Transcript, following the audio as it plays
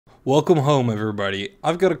Welcome home everybody.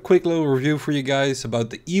 I've got a quick little review for you guys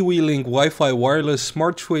about the eWeLink Wi-Fi wireless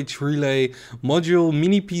smart switch relay module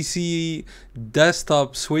mini PC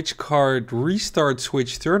desktop switch card restart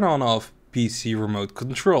switch turn on off PC remote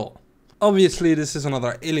control. Obviously this is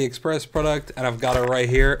another AliExpress product and I've got it right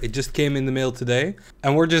here. It just came in the mail today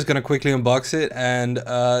and we're just gonna quickly unbox it and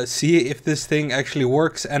see if this thing actually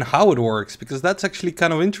works and how it works, because that's actually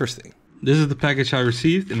kind of interesting. This is the package I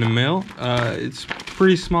received in the mail. It's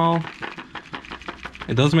pretty small.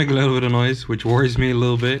 It does make a little bit of noise, which worries me a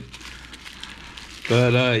little bit.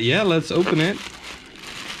 But yeah, let's open it.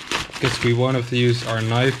 Guess we won't have to use our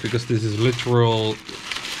knife because this is literal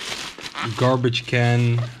garbage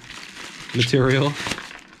can material.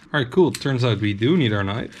 Alright, cool. Turns out we do need our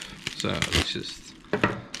knife. So let's just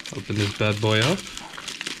open this bad boy up.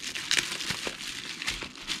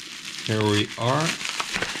 Here we are.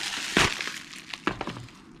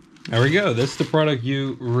 There we go, that's the product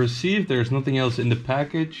you received. There's nothing else in the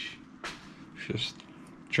package. Just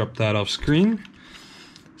drop that off screen.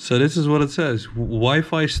 So this is what it says.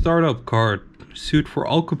 Wi-Fi startup card. Suit for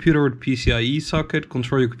all computer with PCIe socket.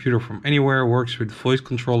 Control your computer from anywhere. Works with voice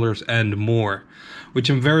controllers and more. Which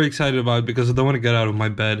I'm very excited about because I don't want to get out of my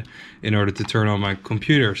bed in order to turn on my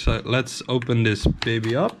computer. So let's open this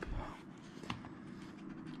baby up.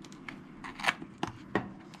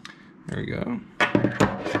 There we go.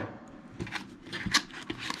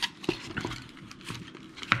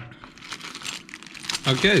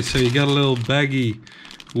 Okay, so you got a little baggie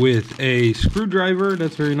with a screwdriver.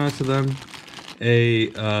 That's very nice of them. A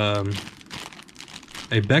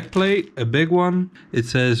back plate, a big one. It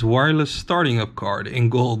says wireless starting up card in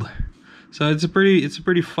gold. So it's a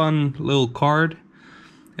pretty fun little card.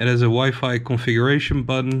 It has a Wi-Fi configuration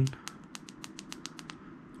button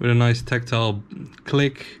with a nice tactile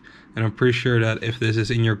click, and I'm pretty sure that if this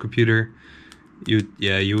is in your computer,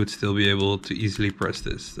 you would still be able to easily press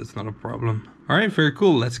this. That's not a problem. All right, very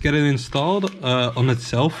cool. Let's get it installed on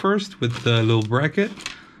itself first with the little bracket.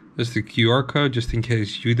 There's the QR code just in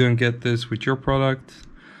case you don't get this with your product.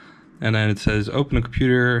 And then it says open a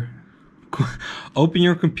computer, open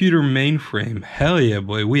your computer mainframe. Hell yeah,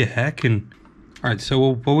 boy, we hacking. All right, so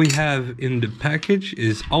what we have in the package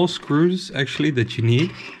is all screws actually that you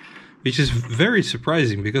need, which is very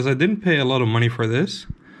surprising because I didn't pay a lot of money for this.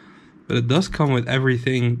 But it does come with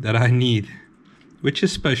everything that I need, which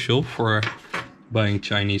is special for buying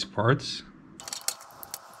Chinese parts.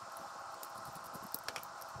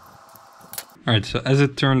 Alright, so as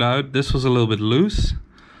it turned out, this was a little bit loose.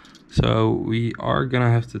 So we are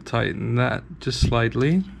gonna have to tighten that just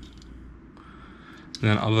slightly. And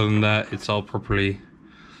then other than that, it's all properly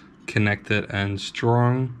connected and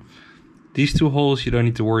strong. These two holes you don't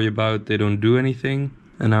need to worry about, they don't do anything.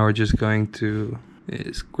 And now we're just going to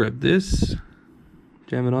grab this,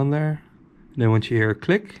 jam it on there, and then once you hear a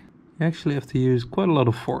click, you actually have to use quite a lot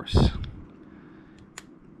of force.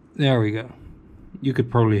 There we go. You could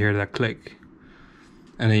probably hear that click,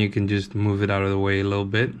 and then you can just move it out of the way a little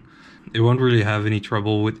bit. It won't really have any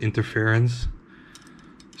trouble with interference.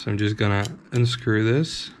 So I'm just gonna unscrew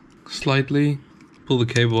this slightly, pull the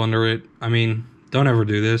cable under it. I mean, don't ever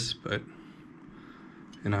do this, but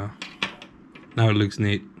you know, now it looks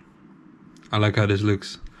neat. I like how this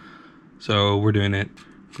looks, so we're doing it.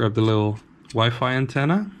 Grab the little Wi-Fi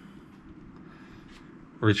antenna,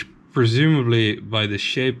 which presumably by the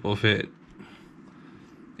shape of it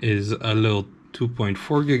is a little 2.4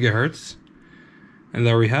 gigahertz. And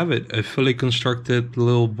there we have it, a fully constructed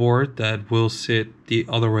little board that will sit the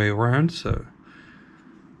other way around. So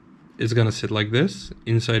it's gonna sit like this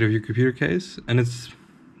inside of your computer case, and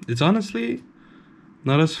it's honestly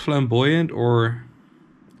not as flamboyant or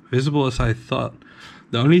visible as I thought.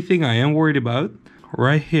 The only thing I am worried about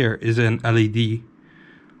right here is an LED.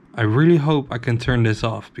 I really hope I can turn this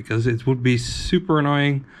off because it would be super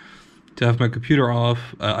annoying to have my computer off.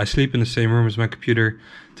 I sleep in the same room as my computer,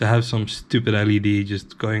 to have some stupid LED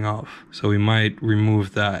just going off. So we might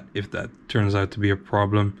remove that if that turns out to be a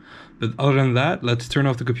problem. But other than that, let's turn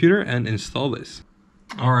off the computer and install this.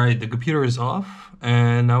 All right, the computer is off,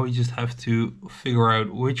 and now we just have to figure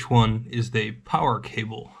out which one is the power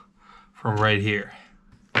cable from right here.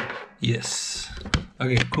 Yes.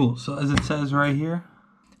 Okay, cool. So as it says right here,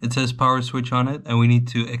 it says power switch on it, and we need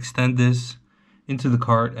to extend this into the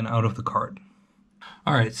card and out of the card.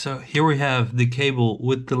 All right, so here we have the cable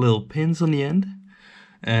with the little pins on the end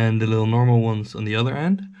and the little normal ones on the other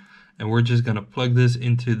end. And we're just gonna plug this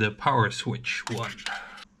into the power switch one.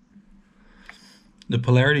 The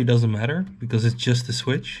polarity doesn't matter because it's just a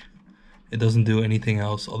switch. It doesn't do anything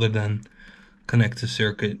else other than connect the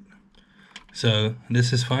circuit. So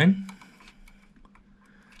this is fine.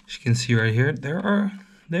 As you can see right here, they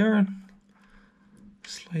are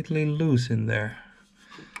slightly loose in there.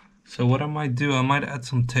 So what I might do, I might add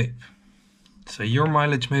some tape. So your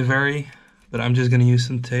mileage may vary, but I'm just gonna use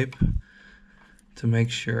some tape to make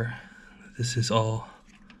sure that this is all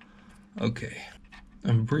okay.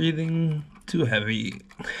 I'm breathing too heavy.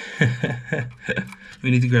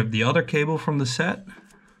 We need to grab the other cable from the set.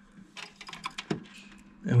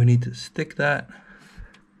 And we need to stick that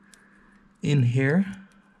in here,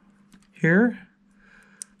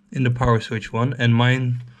 in the power switch one, and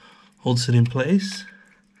mine holds it in place.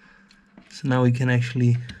 So now we can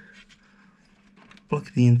actually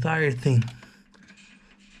plug the entire thing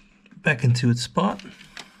back into its spot.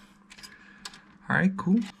 Alright,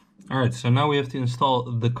 cool. Alright, so now we have to install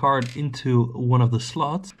the card into one of the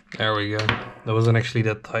slots. There we go. That wasn't actually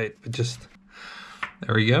that tight, but just,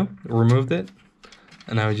 there we go. Removed it.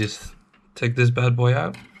 And now we just take this bad boy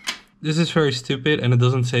out. This is very stupid and it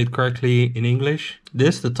doesn't say it correctly in English.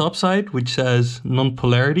 This, the top side, which says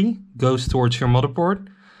non-polarity, goes towards your motherboard.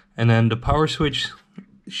 And then the power switch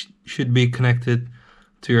should be connected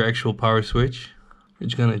to your actual power switch. We're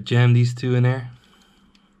just gonna jam these two in there.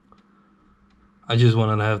 I just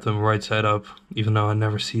wanted to have them right side up, even though I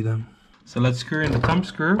never see them. So let's screw in the thumb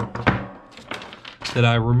screw that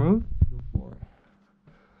I removed before.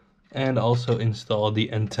 And also install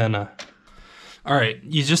the antenna. Alright,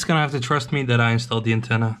 you're just gonna have to trust me that I installed the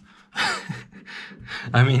antenna.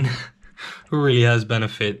 I mean, who really has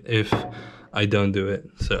benefit if I don't do it,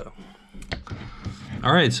 so.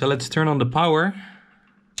 Alright, so let's turn on the power.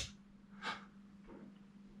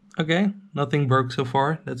 Okay, nothing broke so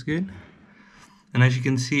far, that's good. And as you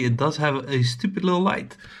can see, it does have a stupid little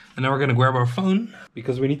light. And now we're gonna grab our phone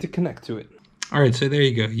because we need to connect to it. Alright, so there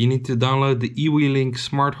you go. You need to download the eWeLink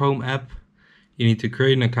smart home app. You need to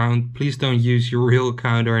create an account. Please don't use your real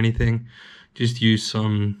account or anything. Just use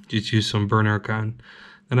some burner account.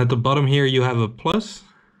 Then at the bottom here you have a plus.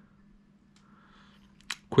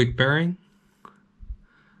 Quick pairing.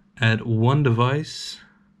 Add one device.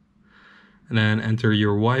 And then enter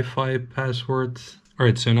your Wi-Fi password.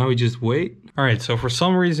 Alright, so now we just wait. Alright, so for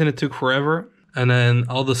some reason it took forever. And then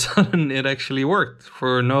all of a sudden it actually worked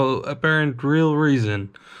for no apparent real reason.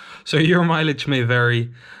 So your mileage may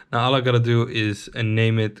vary. Now all I gotta do is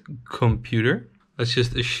name it computer. Let's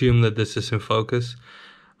just assume that this is in focus.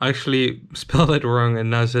 I actually spelled it wrong and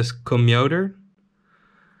now it says commuter.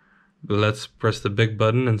 But let's press the big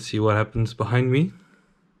button and see what happens behind me.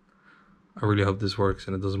 I really hope this works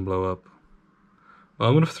and it doesn't blow up.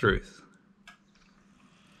 Moment of truth.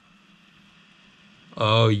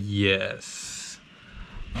 Oh yes.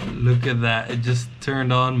 Look at that. It just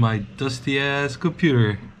turned on my dusty ass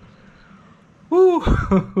computer.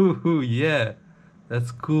 Woo! Yeah.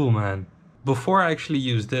 That's cool, man. Before I actually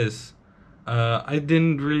used this, I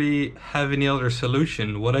didn't really have any other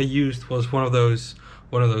solution. What I used was one of those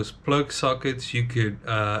plug sockets you could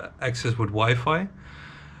access with Wi-Fi.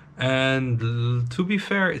 And to be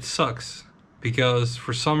fair, it sucks. Because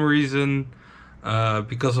for some reason,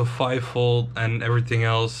 because of 5 volt and everything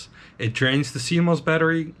else, it drains the CMOS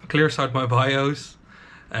battery, clears out my BIOS,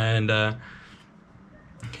 and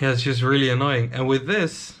yeah, it's just really annoying. And with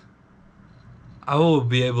this, I will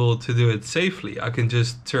be able to do it safely. I can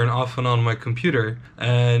just turn off and on my computer,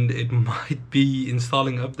 and it might be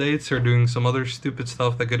installing updates or doing some other stupid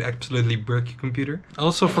stuff that could absolutely break your computer. I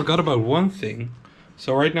also forgot about one thing.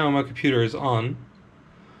 So right now my computer is on.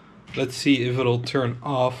 Let's see if it'll turn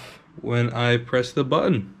off when I press the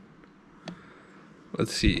button.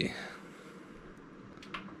 Let's see.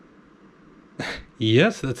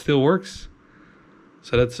 Yes, that still works.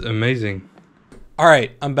 So that's amazing.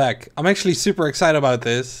 Alright, I'm back. I'm actually super excited about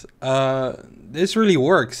this. This really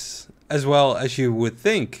works as well as you would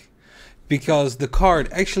think. Because the card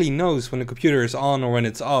actually knows when the computer is on or when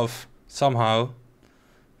it's off somehow.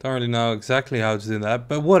 Don't really know exactly how to do that,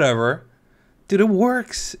 but whatever. Dude, it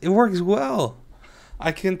works. It works well.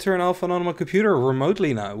 I can turn off and on my computer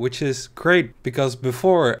remotely now, which is great. Because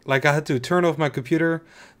before, like, I had to turn off my computer,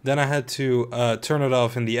 then I had to turn it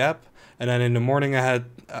off in the app, and then in the morning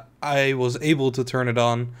I was able to turn it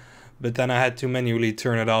on, but then I had to manually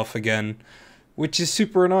turn it off again, which is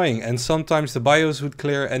super annoying. And sometimes the BIOS would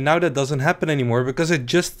clear, and now that doesn't happen anymore because it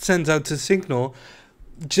just sends out the signal,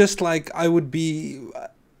 just like I would be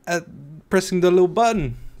at pressing the little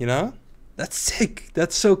button, you know? That's sick.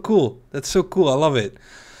 That's so cool. That's so cool. I love it.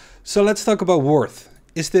 So let's talk about worth.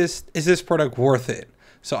 Is this product worth it?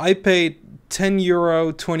 So I paid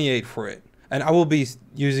 €10.28 for it. And I will be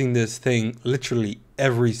using this thing literally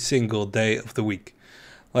every single day of the week.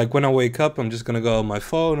 Like when I wake up, I'm just going to go on my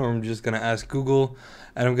phone or I'm just going to ask Google.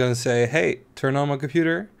 and I'm gonna say, hey, turn on my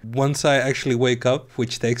computer. Once I actually wake up,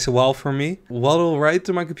 which takes a while for me, what will write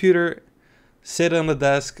to my computer, sit on the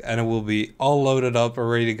desk, and it will be all loaded up and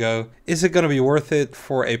ready to go. Is it gonna be worth it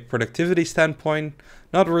for a productivity standpoint?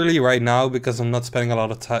 Not really right now, because I'm not spending a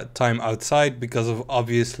lot of time outside because of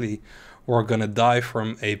obviously we're gonna die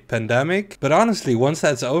from a pandemic. But honestly, once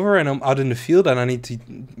that's over and I'm out in the field and I need to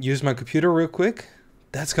use my computer real quick,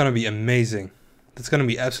 that's gonna be amazing. That's gonna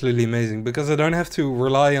be absolutely amazing, because I don't have to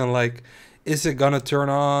rely on like, is it gonna turn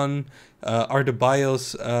on? Are the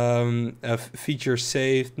BIOS features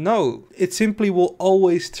saved? No, it simply will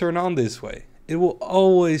always turn on this way. It will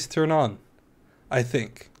always turn on, I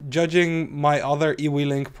think. Judging my other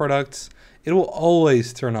eWeLink products, it will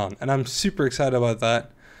always turn on, and I'm super excited about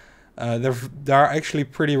that. They're actually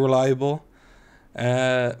pretty reliable.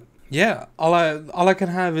 Yeah, all I can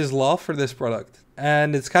have is love for this product.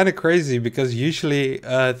 And it's kind of crazy, because usually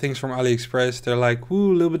things from AliExpress, they're like,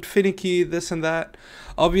 woo, a little bit finicky, this and that.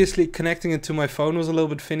 Obviously, connecting it to my phone was a little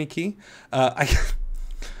bit finicky.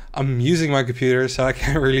 I'm using my computer, so I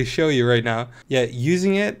can't really show you right now. Yeah,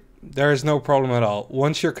 using it, there is no problem at all.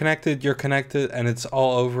 Once you're connected, and it's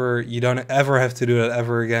all over. You don't ever have to do that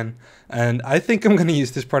ever again. And I think I'm going to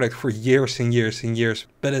use this product for years and years and years.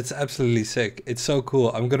 But it's absolutely sick. It's so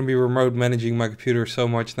cool. I'm going to be remote managing my computer so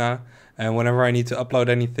much now. And whenever I need to upload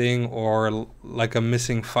anything, or like I'm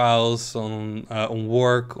missing files on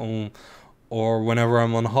work, or whenever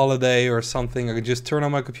I'm on holiday or something, I can just turn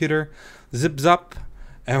on my computer, zip zap,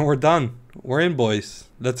 and we're done. We're in, boys.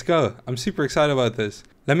 Let's go. I'm super excited about this.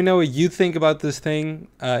 Let me know what you think about this thing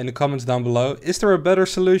in the comments down below. Is there a better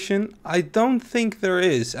solution? I don't think there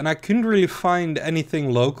is. And I couldn't really find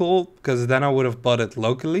anything local, because then I would have bought it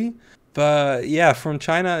locally. But yeah, from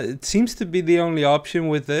China, it seems to be the only option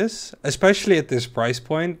with this, especially at this price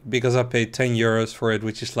point, because I paid 10 euros for it,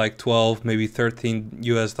 which is like 12, maybe 13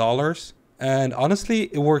 US dollars. And honestly,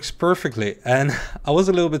 it works perfectly. And I was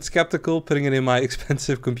a little bit skeptical putting it in my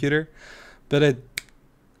expensive computer, but it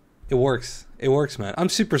works. It works, man. I'm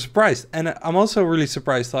super surprised. And I'm also really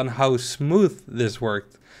surprised on how smooth this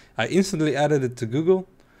worked. I instantly added it to Google,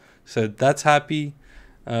 so that's happy.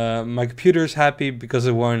 My computer's happy, because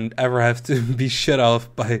it won't ever have to be shut off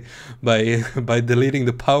by deleting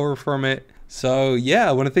the power from it. So yeah,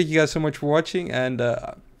 I want to thank you guys so much for watching, and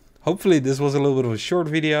hopefully this was a little bit of a short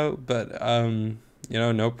video, but you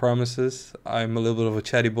know, no promises. I'm a little bit of a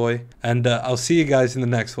chatty boy, and I'll see you guys in the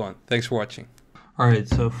next one. Thanks for watching. Alright,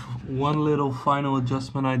 so one little final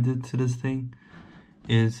adjustment I did to this thing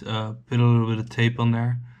is put a little bit of tape on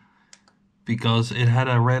there, because it had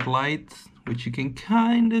a red light, which you can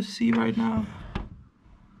kind of see right now.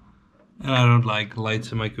 And I don't like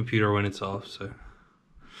lights in my computer when it's off, so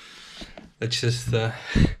let's just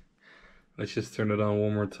turn it on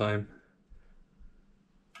one more time.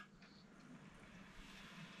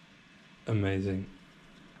 Amazing.